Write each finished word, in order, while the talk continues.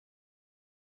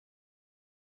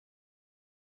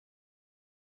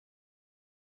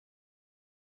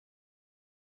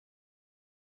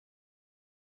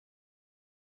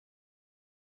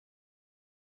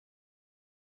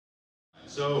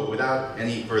So, without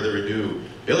any further ado,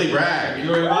 Billy Bragg. Thank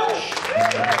you very much.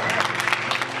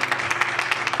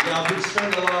 Yeah, I've been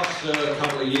spending the last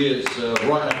couple of years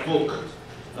writing a book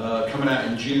coming out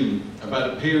in June about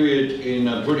a period in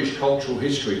British cultural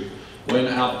history when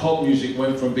our pop music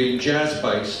went from being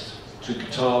jazz-based to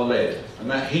guitar-led. And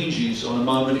that hinges on a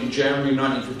moment in January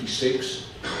 1956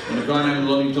 when a guy named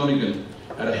Lonnie Donegan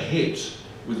had a hit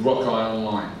with Rock Island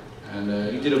Line. And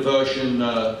he did a version,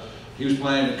 he was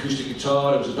playing acoustic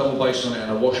guitar, there was a double bass on it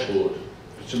and a washboard.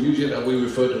 It's a music that we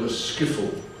refer to as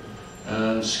skiffle.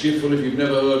 And skiffle, if you've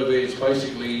never heard of it, it's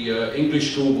basically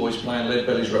English schoolboys playing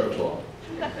Leadbelly's repertoire.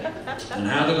 And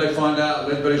how did they find out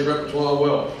Leadbelly's repertoire?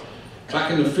 Well, back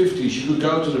in the 50s, you could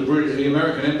go to the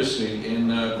American Embassy in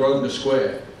Grosvenor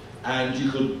Square and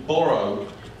you could borrow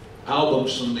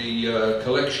albums from the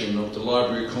collection of the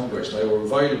Library of Congress. They were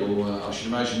available, I should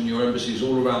imagine, in your embassies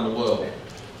all around the world.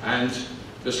 And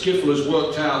the skifflers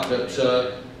worked out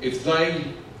that if they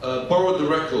borrowed the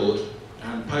record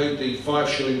and paid the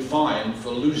 5-shilling fine for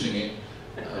losing it,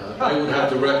 they would have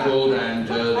the record, and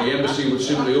the embassy would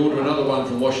simply order another one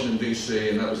from Washington DC,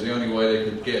 and that was the only way they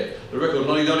could get the record.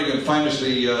 Lonnie Donegan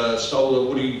famously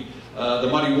stole the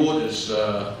Muddy Waters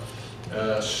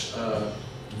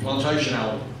Plantation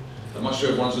album, much to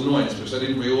everyone's annoyance because they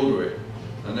didn't reorder it,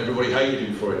 and everybody hated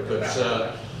him for it. But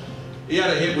he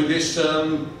had a hit with this,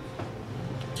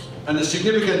 and the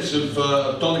significance of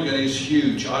Donegan is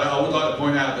huge. I would like to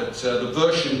point out that the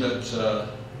version that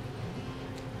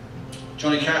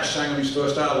Johnny Cash sang on his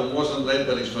first album wasn't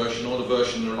Leadbelly's version or the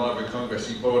version of the Library of Congress.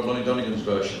 He borrowed Lonnie Donegan's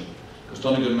version, because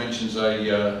Donegan mentions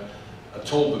a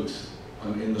toll booth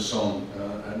in the song,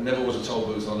 and never was a toll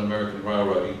booth on the American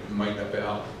Railroad. He made that bit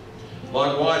up.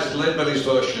 Likewise, Leadbelly's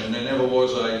version, there never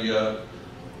was the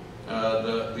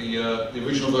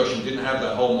original version didn't have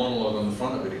that whole monologue on the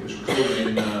front of it. It was recorded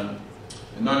in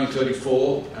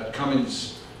 1934 at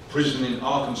Cumins Prison in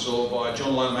Arkansas by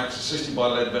John Lomax, assisted by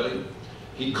Leadbelly.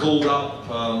 He called up,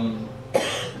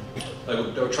 they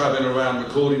were travelling around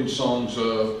recording songs,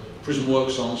 prison work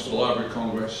songs for the Library of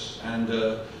Congress, and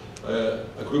a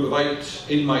group of 8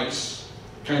 inmates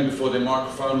came before their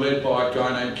microphone, led by a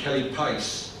guy named Kelly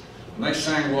Pace, and they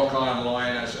sang Rock Island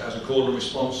Line as a call and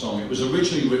response song. It was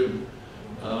originally written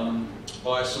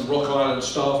by some Rock Island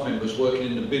staff members working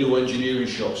in the Biddle engineering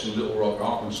shops in Little Rock,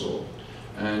 Arkansas,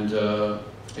 and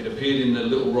it appeared in the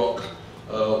Little Rock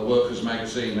Workers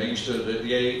magazine. They used to,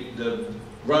 the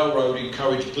railroad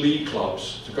encouraged glee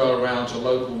clubs to go around to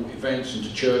local events and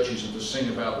to churches and to sing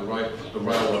about the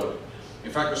railroad.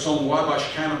 In fact, the song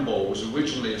Wabash Cannonball was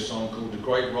originally a song called The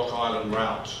Great Rock Island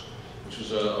Route, which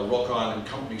was a Rock Island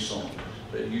company song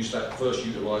that first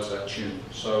utilised that tune.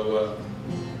 So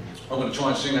I'm going to try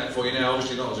and sing that for you now,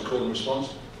 obviously not as a call and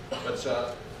response, but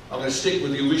I'm going to stick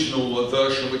with the original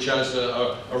version, which has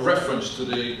a reference to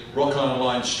the Rock Island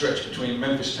Line stretch between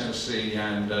Memphis, Tennessee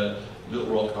and Little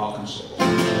Rock, Arkansas.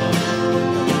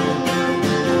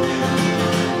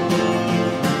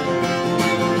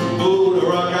 Oh, the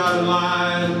Rock Island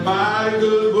Line, mighty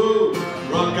good road.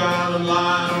 Rock Island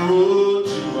Line, road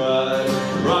to ride.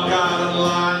 Rock Island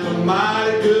Line's a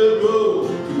mighty good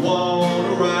road. If you want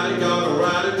to ride it, gotta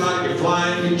ride it like you're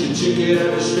flying. Get your ticket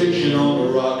at the station on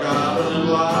the Rock Island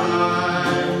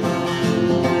Line.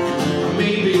 I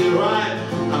may be right,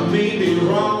 I may be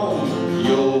wrong.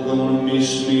 You're gonna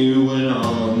miss me when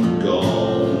I'm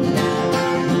gone.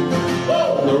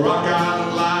 The Rock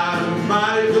Island Line,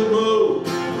 mighty good road.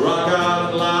 Rock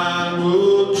Island Line,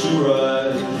 road to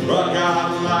ride. Rock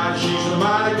Island Line, she's a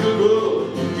mighty good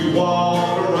road. If you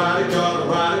want to ride it, gotta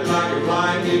ride it like you're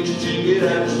flying. Get your ticket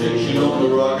at the station on the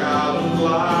Rock Island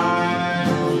Line.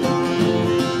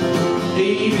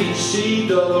 ABC,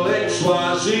 double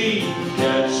XYZ.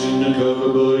 Cat's in the cover,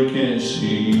 but he can't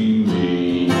see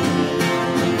me.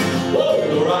 Whoa,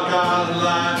 the Rock Island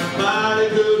Line, mighty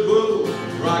good road.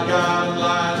 Rock Island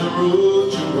Line's a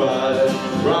road to ride.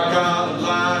 Rock Island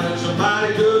Line is a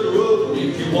mighty good road.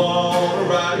 If you want to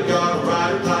ride it, gotta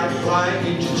ride it like you're flying.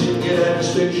 Get your ticket at the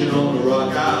station on the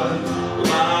Rock Island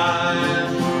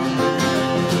Line.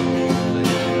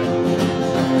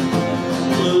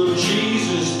 Well,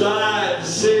 Jesus died to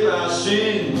save our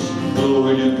sins.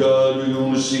 Glory to God, we're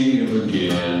gonna see him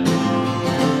again.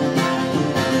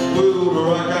 Well, the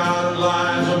Rock Island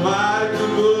Line's a mighty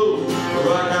good road. The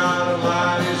Rock Island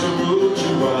Line is a road to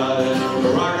ride. The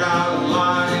Rock Island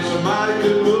Line is a mighty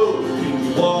good road. If you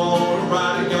want to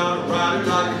ride it, gotta ride it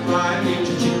like you're flying. Get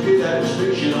your ticket at the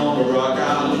station on the Rock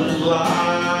Island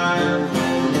Line.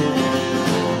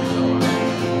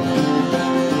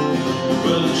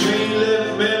 Well, the train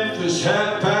left Memphis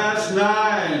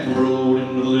 9:30, rode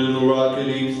into Little Rock at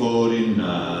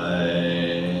 8:49.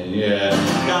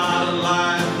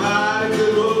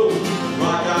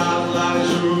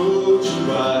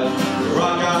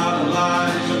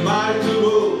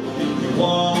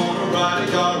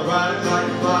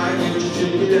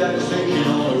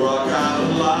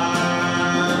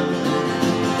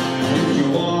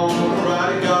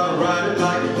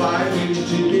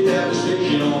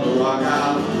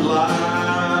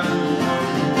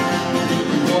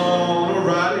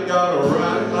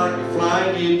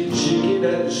 I get the ticket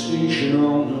at the station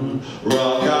on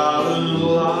Rock